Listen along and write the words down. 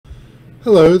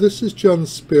Hello, this is Jon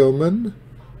Speelman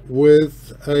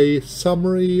with a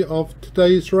summary of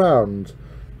today's round.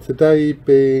 Today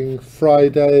being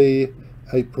Friday,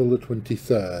 April the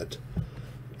 23rd,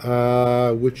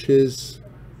 which is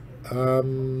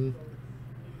it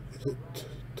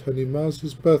Tony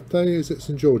Mars's birthday? Is it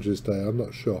St George's Day? I'm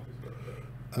not sure.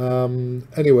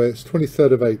 Anyway, it's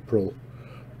 23rd of April.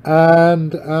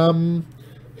 And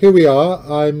here we are.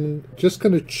 I'm just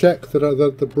going to check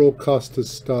that the broadcast has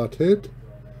started,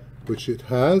 which it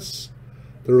has.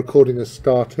 The recording has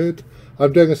started.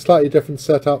 I'm doing a slightly different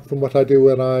setup from what I do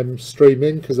when I'm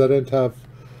streaming because I don't have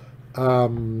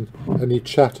any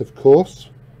chat, of course.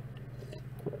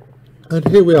 And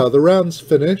here we are. The round's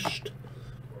finished,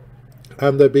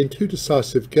 and there have been two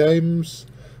decisive games,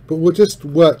 but we'll just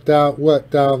work down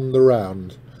the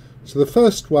round. So the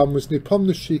first one was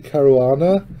Nepomniachtchi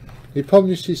Caruana.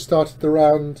 Nepomniachtchi started the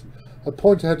round a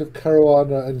point ahead of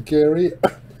Caruana and Geary,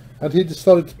 and he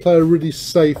decided to play a really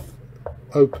safe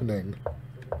opening.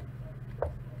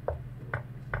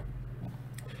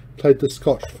 Played the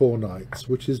Scotch Four Knights,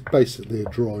 which is basically a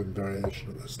drawing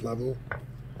variation at this level.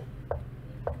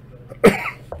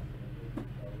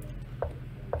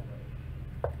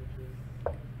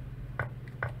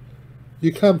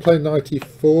 You can play Knight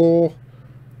e4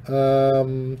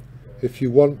 if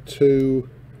you want to.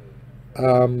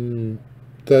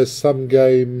 There's some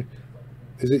game,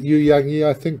 is it Yu Yang,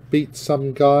 I think, beat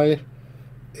some guy,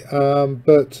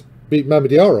 but beat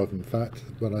Mamedyarov, in fact,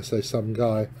 when I say some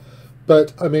guy.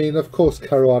 But, I mean, of course,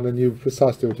 Caruana knew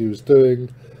precisely what he was doing,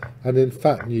 and in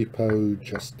fact, Nepo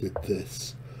just did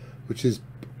this, which is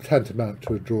tantamount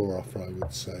to a draw-off, I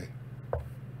would say.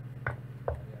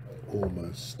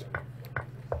 Almost.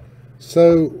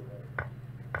 So,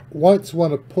 White's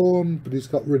won a pawn, but he's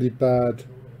got really bad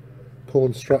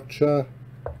pawn structure.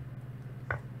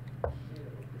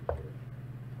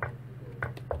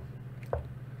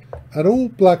 And all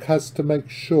Black has to make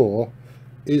sure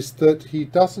is that he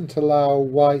doesn't allow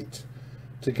White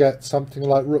to get something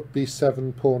like Rook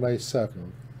b7, Pawn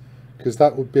a7, because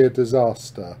that would be a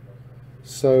disaster.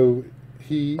 So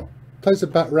he plays a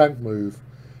back rank move.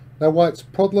 Now White's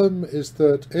problem is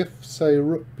that if, say,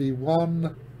 Rook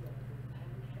b1,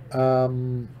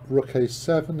 Rook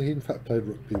a7, he in fact played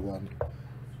Rook b1,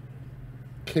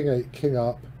 King 8, King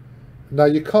up. Now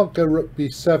you can't go Rook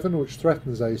b7, which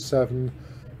threatens a7,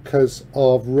 because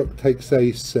of Rook takes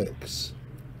a6,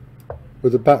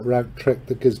 with a back rank trick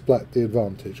that gives Black the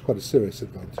advantage, quite a serious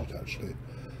advantage actually.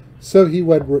 So he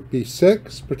went Rook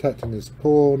b6, protecting his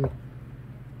pawn,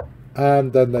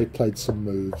 and then they played some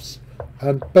moves.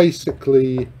 And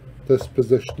basically this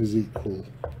position is equal.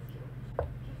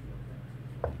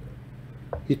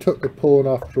 He took the pawn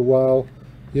after a while.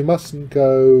 You mustn't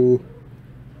go,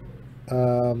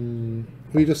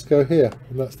 we just go here,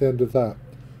 and that's the end of that.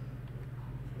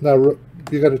 Now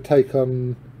you're going to take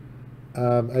on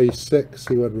a6,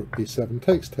 he went Rook b7,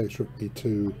 takes Rook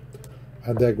b2,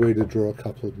 and they agree to draw a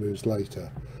couple of moves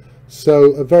later.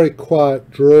 So a very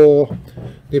quiet draw,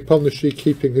 Nepomniachtchi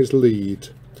keeping his lead.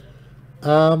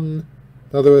 Now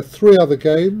there were three other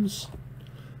games.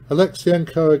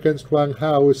 Alexienko against Wang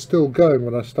Hao is still going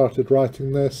when I started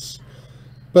writing this,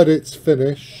 but it's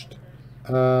finished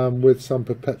with some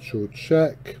perpetual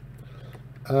check.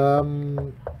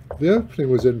 The opening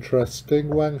was interesting.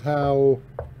 Wang Hao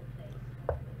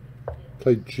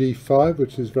played g5,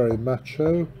 which is very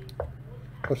macho,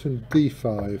 got in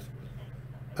d5,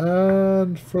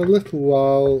 and for a little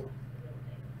while,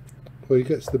 well, he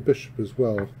gets the bishop as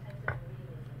well.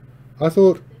 I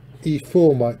thought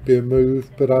e4 might be a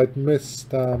move, but I'd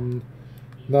missed knight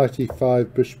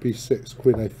e5, bishop e6,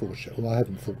 queen a4 check. Well, I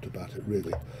hadn't thought about it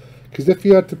really, because if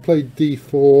you had to play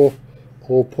d4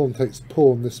 or pawn takes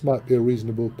pawn, this might be a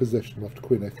reasonable position. After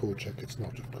queen a4 check, it's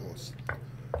not, of course.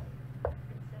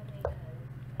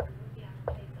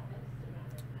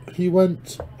 He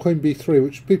went queen b3,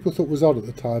 which people thought was odd at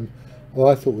the time. Well,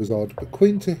 I thought was odd, but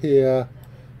queen to here,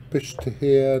 bishop to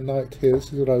here, knight here.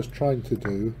 This is what I was trying to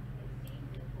do.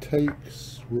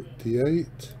 Takes, Rook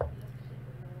d8,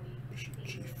 bishop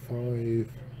g5,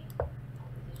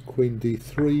 queen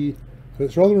d3, and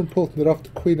it's rather important that after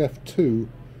queen f2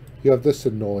 you have this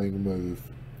annoying move,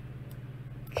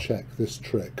 check, this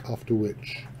trick, after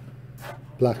which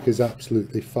Black is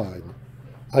absolutely fine.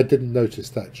 I didn't notice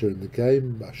that during the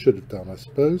game. I should have done, I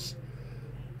suppose,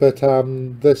 but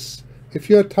this, if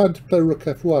you had time to play Rook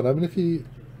f1, I mean, if he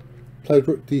played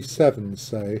Rook d7,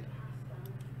 say,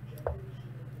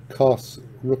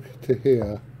 Rook to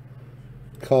here,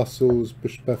 castles,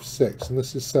 bishop f6, and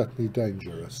this is certainly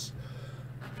dangerous.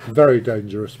 Very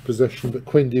dangerous position, but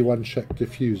queen d1 check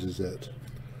diffuses it.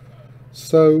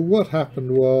 So what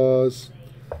happened was,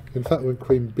 in fact, when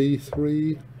Queen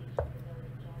B3,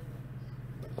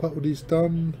 quite what he's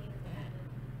done,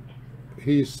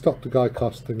 he's stopped the guy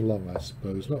casting long, I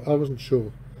suppose. No, I wasn't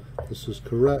sure this was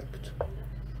correct.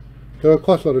 There were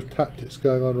quite a lot of tactics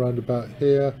going on around about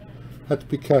here. Had to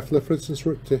be careful. If, for instance,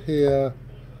 rook to here,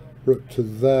 rook to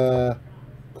there,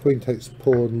 queen takes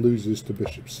pawn, loses to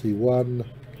bishop c1,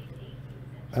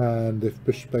 and if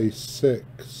bishop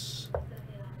a6,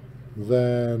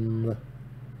 then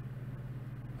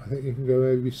I think you can go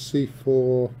maybe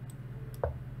c4,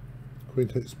 queen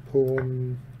takes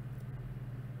pawn,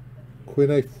 queen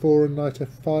a4 and knight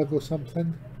f5 or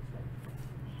something.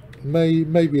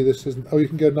 Maybe this isn't... Oh, you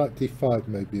can go knight d5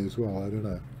 maybe as well, I don't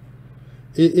know.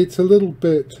 It's a little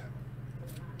bit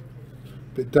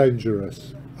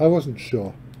dangerous. I wasn't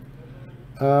sure.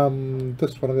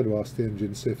 This one I'm going to ask the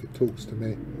engine, see if it talks to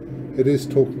me. It is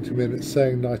talking to me and it's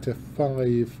saying knight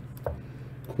f5,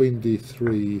 queen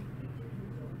d3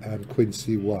 and queen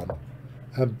c1.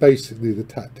 And basically the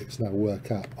tactics now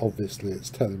work out. Obviously it's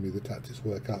telling me the tactics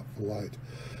work out for white,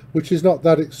 which is not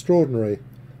that extraordinary.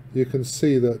 You can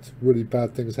see that really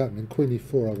bad things happening. Queen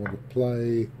e4 I want to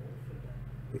play,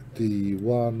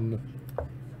 d1,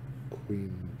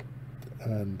 queen,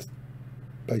 and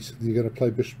basically you're going to play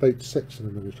bishop h6 in a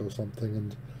minute or something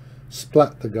and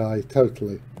splat the guy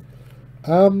totally.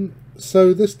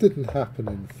 So this didn't happen,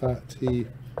 in fact. He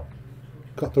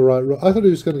got the right... I thought he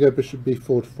was going to go bishop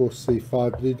b4 to force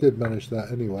c5, but he did manage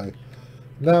that anyway.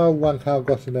 Now Wang Hao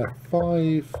got an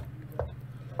f5.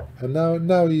 And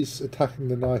now he's attacking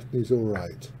the knight and he's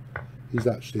alright. He's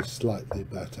actually slightly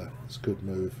better. It's a good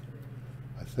move,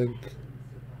 I think.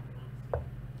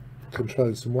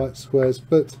 Controlling some white squares,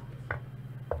 but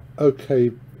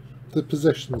okay, the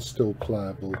position's still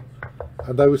playable.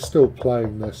 And they were still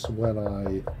playing this when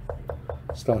I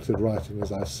started writing,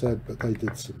 as I said, but they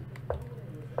did some...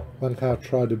 Wang Hao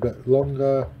tried a bit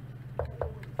longer.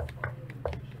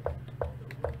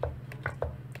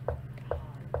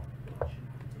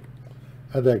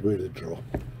 And they agreed to draw.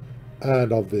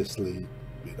 And obviously,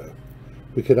 you know,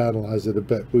 we could analyse it a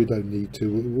bit, but we don't need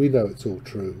to. We know it's all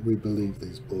true. We believe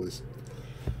these boys.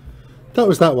 That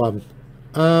was that one.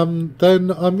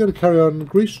 Then I'm going to carry on.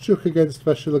 Grishchuk against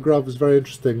Veshilagrov was very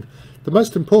interesting. The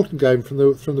most important game from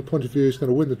the point of view who's going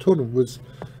to win the tournament was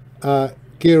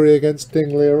Giri against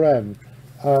Ding Liren.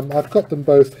 I've got them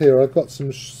both here. I've got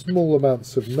some small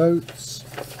amounts of notes.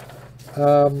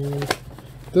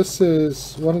 This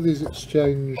is one of these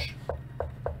exchange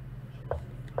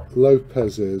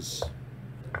Lopez's.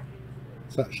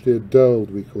 It's actually a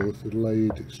dulled, we call it, a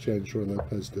delayed exchange for a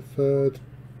Lopez deferred.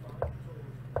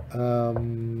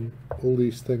 All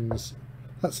these things,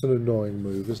 that's an annoying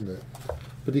move, isn't it?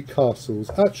 But he castles.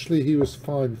 Actually, he was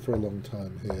fine for a long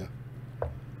time here,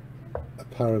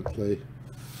 apparently.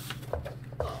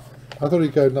 I thought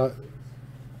he'd go knight...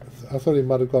 I thought he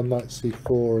might have gone knight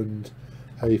c4 and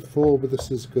a4, but this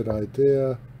is a good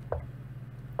idea.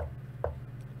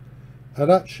 And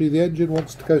actually the engine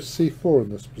wants to go c4 in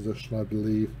this position, I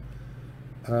believe,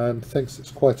 and thinks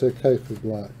it's quite okay for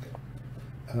black.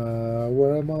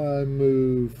 Where am I?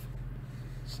 Move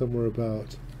somewhere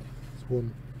about... There's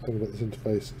one thing about this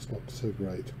interface, it's not so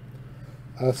great.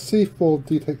 c4,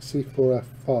 d takes c4,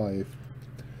 f5.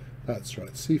 That's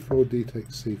right, c4, d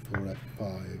takes c4,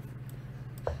 f5.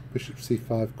 Bishop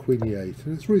c5, queen e8,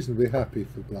 and it's reasonably happy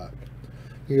for black.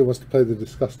 I think he wants to play the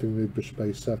disgusting move bishop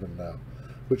a7 now,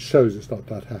 which shows it's not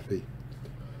that happy.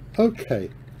 Okay,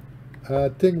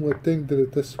 Ding did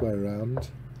it this way around.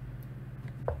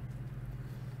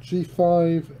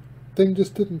 g5, Ding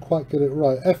just didn't quite get it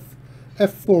right.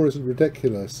 f4 isn't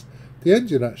ridiculous. The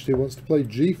engine actually wants to play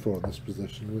g4 in this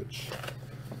position, which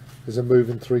is a move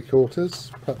in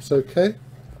 3/4, perhaps okay.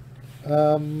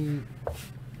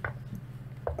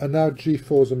 And now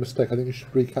g4 is a mistake. I think you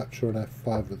should recapture an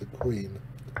f5 with the queen.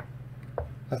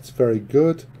 That's very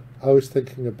good. I was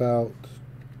thinking about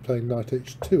playing knight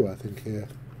h2, I think, here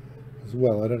as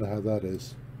well. I don't know how that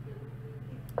is.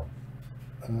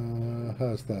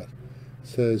 How's that? It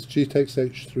says g takes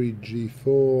h3,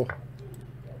 g4,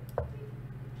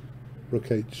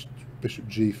 rook h, bishop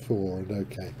g4, and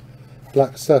okay.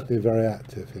 Black's certainly very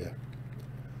active here.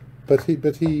 But he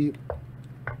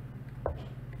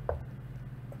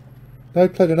now he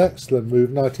played an excellent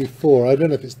move, knight e4. I don't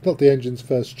know if it's not the engine's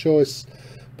first choice,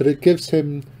 but it gives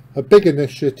him a big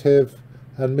initiative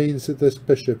and means that this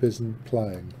bishop isn't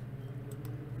playing.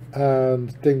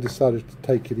 And Ding decided to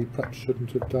take it. He perhaps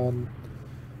shouldn't have done.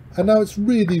 And now it's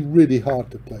really, really hard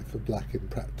to play for black in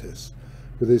practice,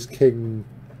 with his king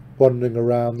wandering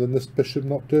around and this bishop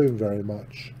not doing very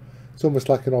much. It's almost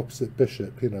like an opposite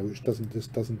bishop, you know, which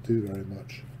just doesn't do very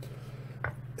much.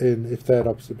 If they had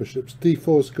opposite bishops,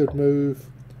 d4 is a good move.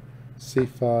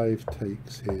 c5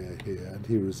 takes here, and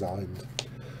he resigned.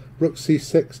 Rook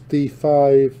c6,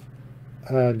 d5,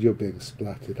 and you're being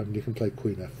splatted. I mean, you can play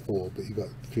queen f4, but you've got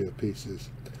fewer pieces.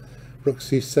 Rook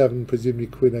c7, presumably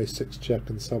queen a6 check,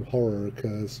 and some horror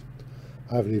occurs.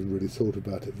 I haven't even really thought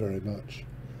about it very much,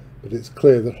 but it's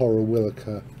clear that horror will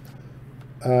occur.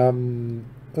 Oh,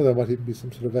 there might even be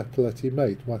some sort of epaulette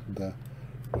mate, mightn't there?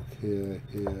 Rook here,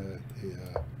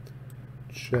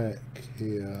 check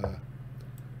here,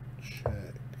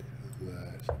 check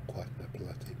there. It's not quite an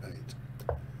epaulette mate.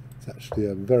 It's actually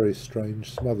a very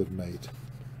strange smothered mate.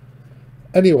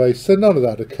 Anyway, so none of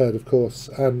that occurred, of course,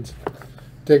 and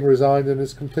Ding resigned and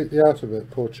is completely out of it,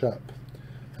 poor chap.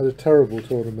 Had a terrible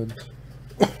tournament.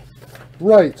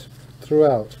 Right,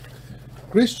 throughout.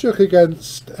 Greece-Czech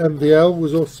against MVL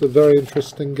was also a very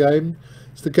interesting game.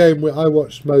 It's the game where I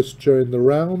watched most during the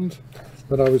round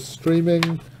when I was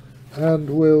streaming, and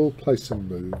we'll play some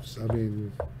moves. I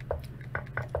mean,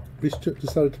 Greece-Czech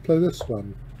decided to play this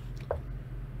one.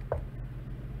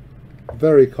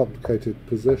 Very complicated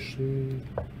position.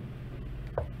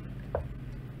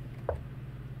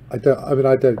 I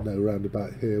don't know round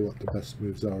about here what the best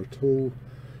moves are at all.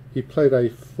 He played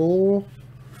a4,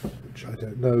 which I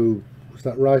don't know, was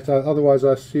that right? Otherwise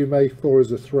I assume a4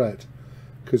 is a threat,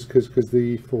 because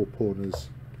the e4 pawn is.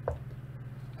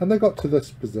 And they got to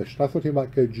this position. I thought he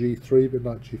might go g3, but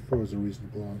knight g4 is a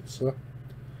reasonable answer.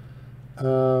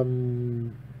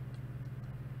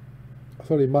 I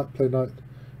thought he might play knight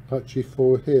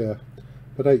g4 here,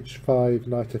 but h5,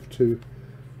 knight f2.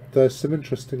 There's some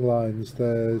interesting lines.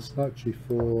 There's knight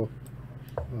g4,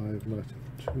 5, knight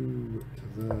f2, rook to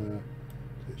there,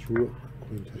 takes rook,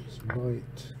 queen takes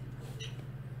knight,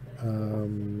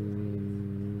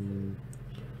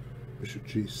 bishop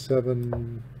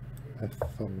g7,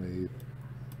 f5,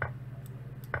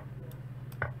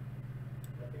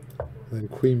 then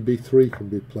queen b3 can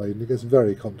be played, and it gets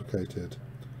very complicated.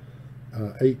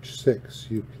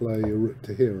 H6, you play a rook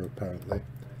to here apparently,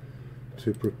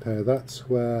 to prepare that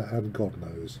square, and God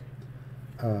knows.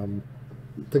 I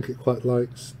think it quite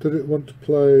likes. Did it want to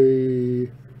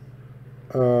play?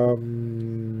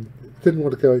 Didn't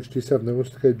want to go hg7. They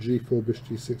wanted to go g4, bishop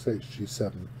g6,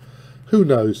 hg7. Who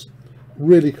knows?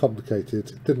 Really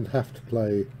complicated. It didn't have to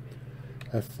play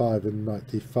f5 and knight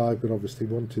d5, but obviously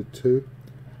wanted to.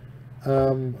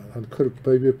 And could have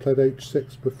maybe played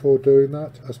h6 before doing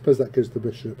that. I suppose that gives the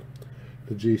bishop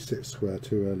the g6 square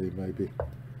too early, maybe.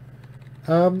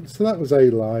 So that was a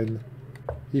line.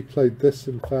 He played this,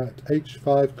 in fact.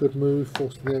 h5, good move,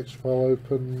 forcing the h file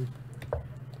open.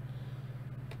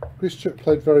 Greece-Czech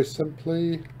played very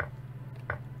simply.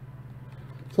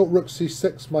 Thought rook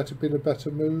c6 might have been a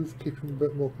better move, keeping a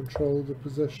bit more control of the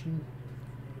position.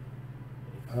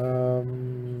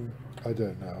 I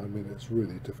don't know. I mean, it's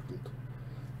really difficult.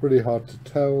 Really hard to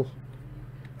tell.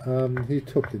 He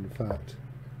took, in fact.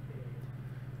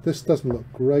 This doesn't look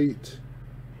great.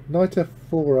 Knight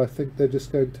f4, I think they're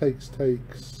just going takes,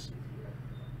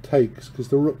 because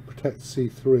the rook protects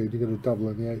c3 and you're going to double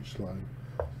in the h line.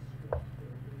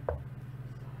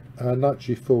 Knight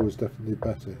g4 is definitely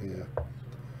better here.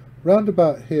 Round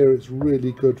about here it's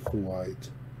really good for white.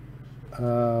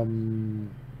 Or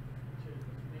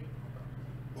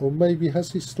maybe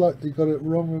has he slightly got it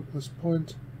wrong at this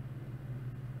point?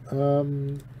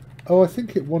 Oh, I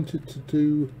think it wanted to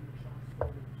do...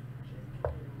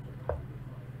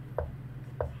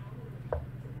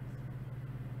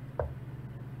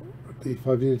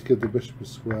 d5, you need to give the bishop a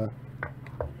square.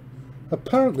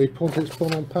 Apparently pawn takes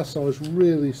pawn en passant is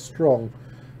really strong,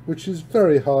 which is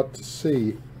very hard to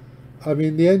see. I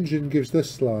mean, the engine gives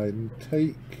this line,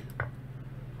 take,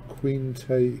 queen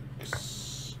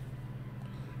takes,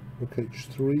 rook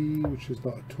h3, which is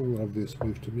not at all an obvious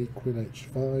move to me, queen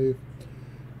h5,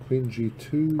 queen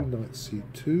g2, knight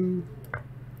c2,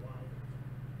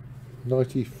 knight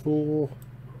e4,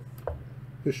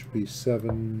 bishop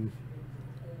e7,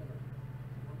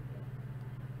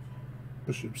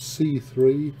 bishop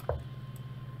c3,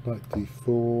 knight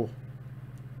d4,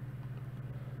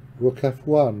 rook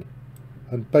f1,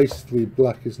 and basically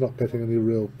black is not getting any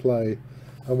real play,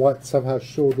 and white somehow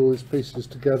shored all his pieces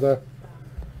together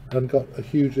and got a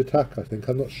huge attack. I think.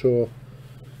 I'm not sure.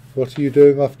 What are you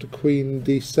doing after queen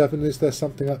d7? Is there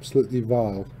something absolutely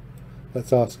vile?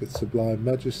 Let's ask its Sublime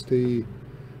Majesty.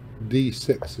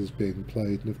 d6 is being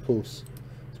played, and of course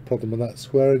it's a problem on that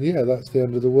square, and yeah, that's the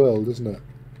end of the world, isn't it?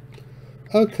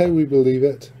 Okay, we believe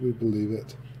it. We believe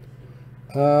it.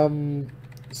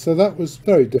 So that was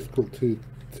very difficult to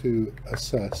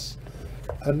assess.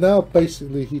 And now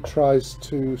basically he tries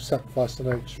to sacrifice an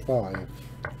h5.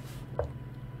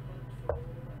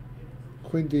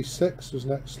 Queen d6 was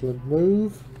an excellent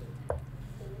move.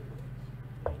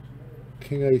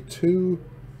 King a2.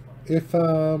 If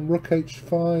rook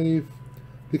h5,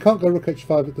 you can't go rook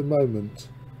h5 at the moment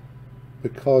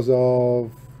because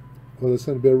of, well, there's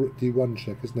going to be a rook d1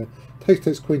 check, isn't there?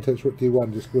 Takes queen takes rook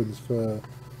d1 just wins for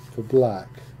black.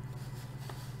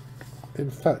 In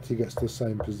fact, he gets the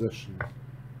same position.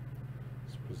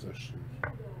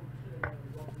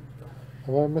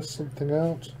 Have I missed something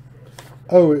out?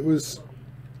 Oh, it was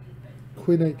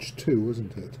queen h2,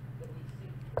 wasn't it?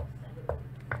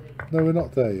 No, we're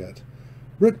not there yet.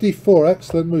 Rook d4,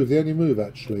 excellent move, the only move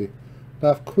actually.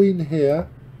 Now if queen here,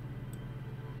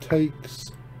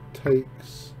 takes,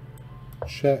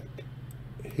 check,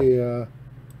 here,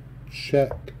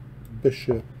 check,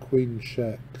 bishop, queen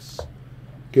checks,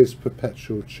 gives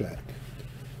perpetual check.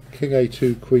 King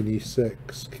a2, queen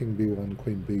e6, king b1,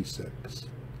 queen b6.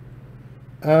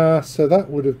 So that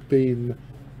would have been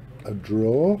a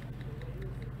draw.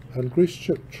 And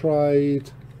Grishchuk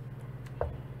tried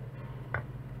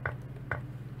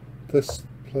this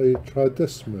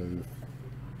move.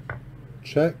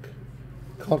 Check.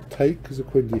 Can't take because of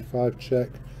queen d5 check.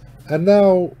 And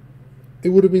now it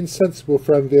would have been sensible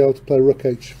for MVL to play rook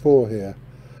h4 here.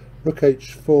 Rook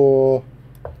h4,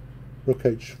 rook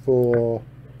h4,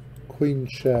 queen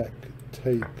check,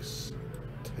 takes,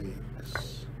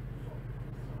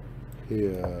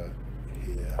 here.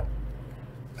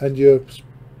 And you're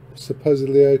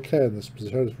supposedly okay in this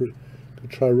position. Could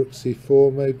try rook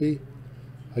c4 maybe.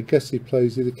 I guess he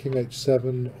plays either king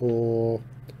h7 or...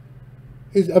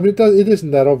 I mean, it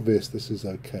isn't that obvious this is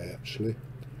okay, actually.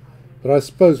 But I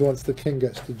suppose once the king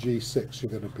gets to g6,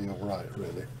 you're going to be alright,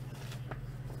 really.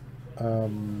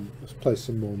 Let's play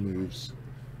some more moves.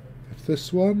 If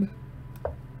this one...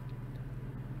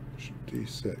 bishop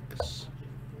d6...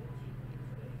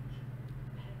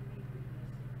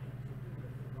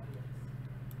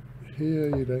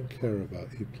 Here you don't care about,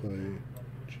 you play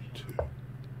g2.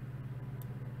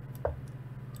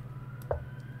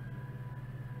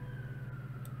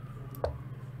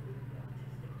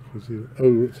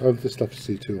 Oh, I've just left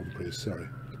c2 on, please, sorry.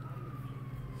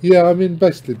 Yeah, I mean,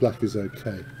 basically black is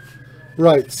okay.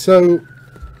 Right, so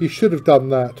he should have done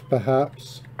that,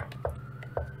 perhaps.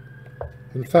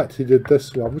 In fact, he did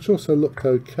this one, which also looked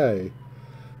okay.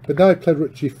 But now he played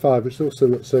rook g5, which also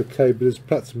looks okay, but is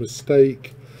perhaps a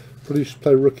mistake. Probably should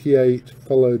play rook e8,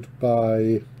 followed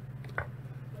by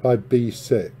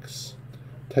b6.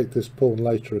 Take this pawn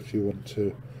later if you want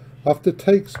to. After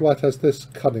takes, white has this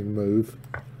cunning move.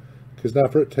 Because now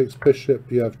for it takes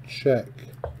bishop, you have check,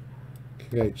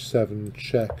 king h7,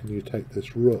 check, and you take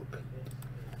this rook,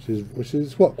 which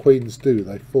is what queens do,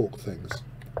 they fork things.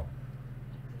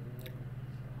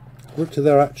 Rook to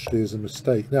there actually is a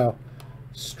mistake. Now,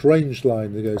 strange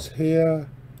line that goes here,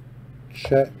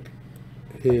 check,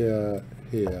 here,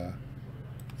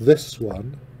 this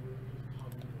one,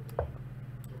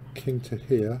 king to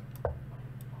here,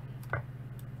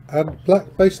 and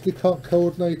black basically can't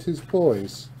coordinate his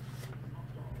boys.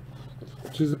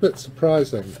 Which is a bit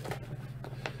surprising.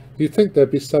 You'd think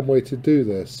there'd be some way to do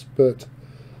this, but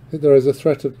I think there is a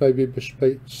threat of maybe bishop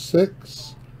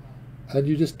h6, and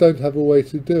you just don't have a way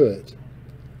to do it.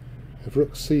 If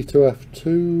rook c to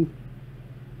f2,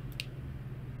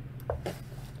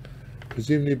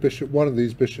 presumably one of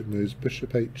these bishop moves,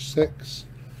 bishop h6,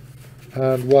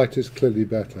 and white is clearly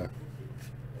better.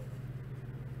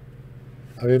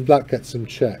 I mean, black gets some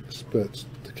checks, but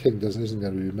the king isn't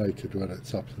going to be mated when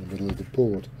it's up in the middle of the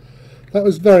board. That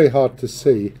was very hard to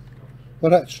see.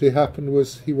 What actually happened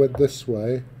was he went this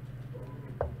way.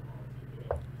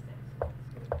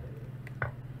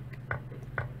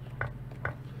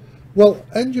 Well,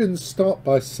 engines start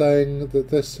by saying that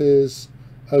this is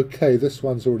okay. This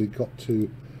one's already got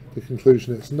to the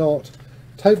conclusion it's not.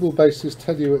 Table bases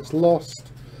tell you it's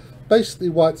lost. Basically,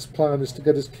 white's plan is to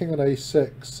get his king on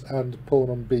a6 and pawn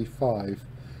on b5.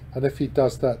 And if he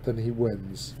does that, then he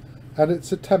wins. And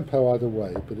it's a tempo either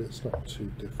way, but it's not too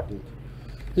difficult.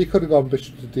 He could have gone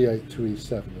bishop to d8 to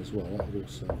e7 as well. That would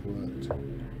also have worked.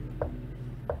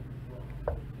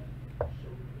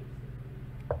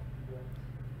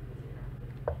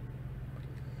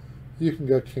 You can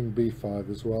go king b5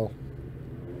 as well.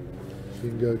 You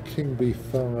can go king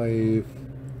b5,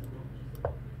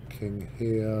 king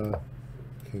here,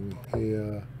 king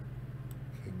here,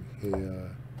 king here,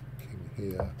 king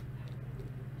here,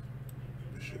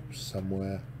 bishop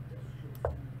somewhere,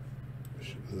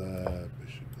 bishop there,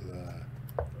 bishop there.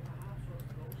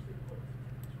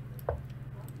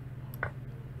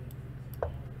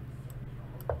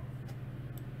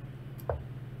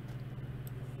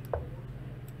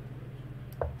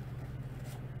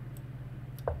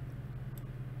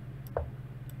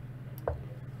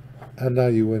 And now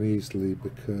you win easily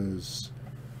because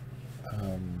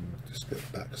just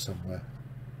get back somewhere.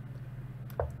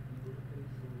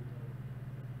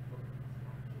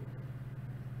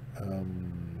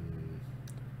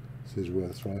 This is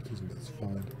worth right, isn't it? It's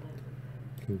fine.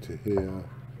 King to here.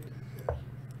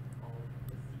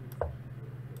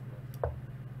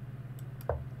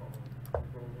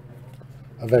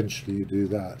 Eventually you do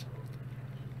that.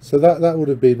 So that would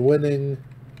have been winning,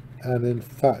 and in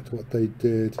fact what they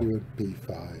did, he went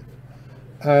b5.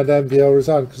 And MVL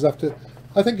resigned, because after,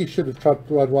 I think he should have tried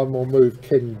to run one more move,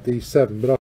 king d7,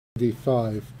 but after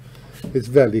d5 it's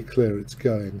very clear it's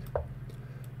going,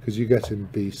 because you get in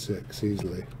b6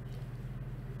 easily.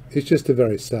 It's just a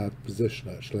very sad position,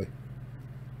 actually.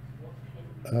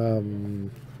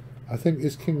 I think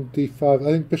it's king d5.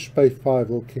 I think bishop a5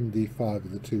 or king d5 are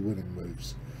the two winning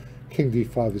moves. King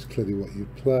d5 is clearly what you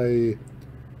play.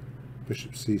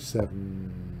 Bishop c7,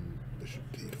 bishop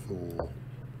d4.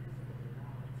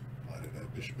 I don't know,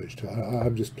 bishop h2.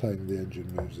 I'm just playing the engine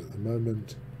moves at the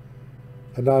moment.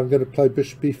 And now I'm going to play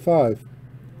bishop b5.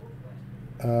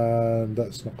 And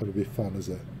that's not going to be fun, is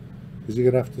it? Because you're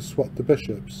going to have to swap the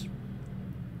bishops.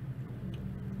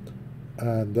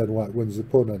 And then white wins the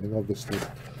pawn ending, obviously.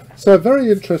 So a very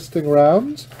interesting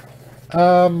round.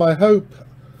 I hope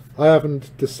I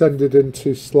haven't descended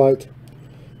into slight...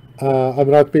 I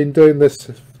mean, I've been doing this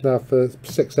now for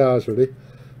 6 hours really,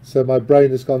 so my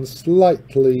brain has gone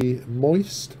slightly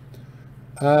moist.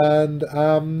 And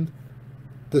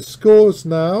the scores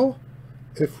now,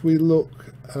 if we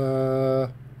look...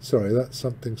 sorry, that's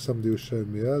something somebody was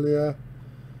showing me earlier.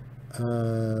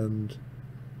 And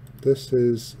this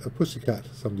is a pussycat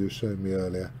somebody was showing me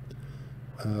earlier.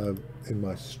 In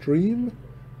my stream,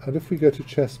 and if we go to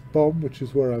chess bomb, which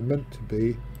is where I'm meant to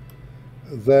be,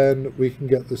 then we can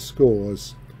get the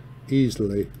scores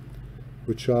easily,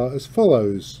 which are as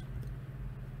follows.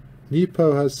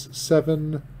 Nepo has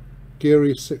 7,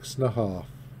 Geary 6.5,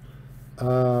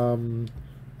 and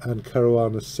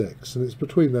Caruana 6, and it's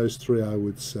between those three, I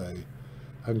would say,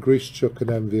 and Grishchuk and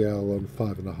MVL on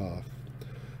 5.5,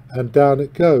 and down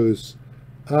it goes.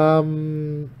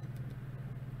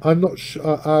 I'm not sure.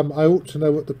 I ought to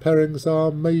know what the pairings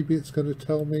are. Maybe it's going to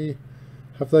tell me.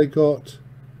 Have they got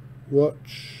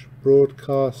watch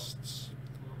broadcasts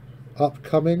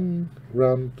upcoming?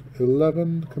 Round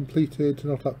 11 completed,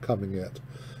 not upcoming yet.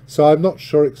 So I'm not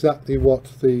sure exactly what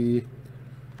the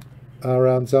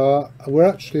rounds are. We're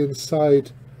actually inside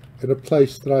in a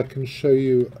place that I can show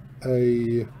you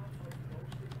a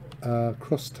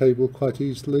cross table quite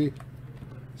easily.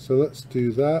 So let's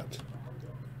do that.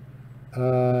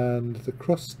 And the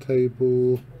cross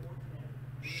table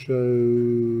shows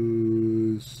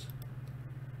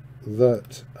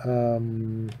that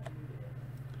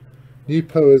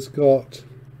Nepo has got,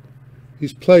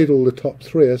 he's played all the top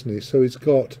three, hasn't he? So he's still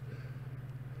got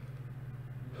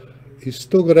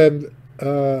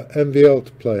MVL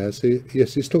to play, has he?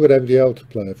 Yes, he's still got MVL to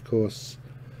play, of course,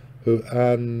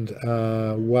 and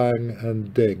Wang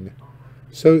and Ding.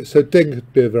 So Ding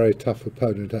could be a very tough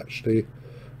opponent, actually,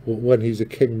 when he's a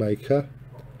kingmaker.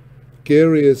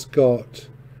 Geary has got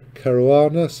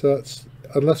Caruana, so that's,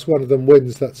 unless one of them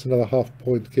wins, that's another half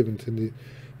point given to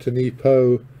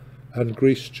Nepo, and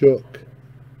Grishchuk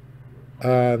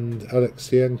and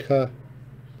Alexienko.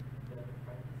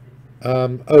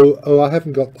 I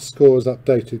haven't got the scores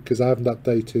updated because I haven't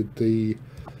updated the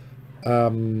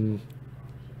Wang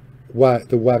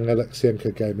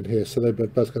Alexienko game in here, so they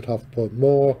both got half a point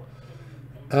more.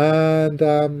 And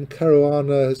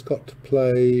Caruana has got to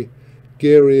play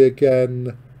Geary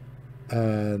again,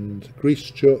 and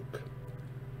Grishchuk,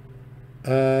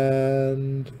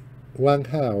 and Wang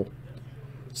Hao.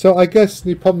 So I guess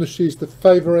Nepomniachtchi's the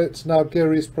favourite. Now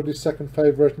Geary's probably second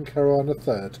favourite and Caruana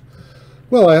third.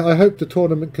 Well, I hope the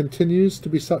tournament continues to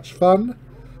be such fun,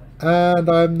 and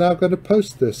I'm now going to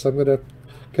post this. I'm going to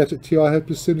get it to you, I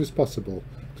hope, as soon as possible.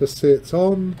 Just see it's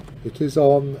on, it is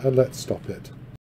on, and let's stop it.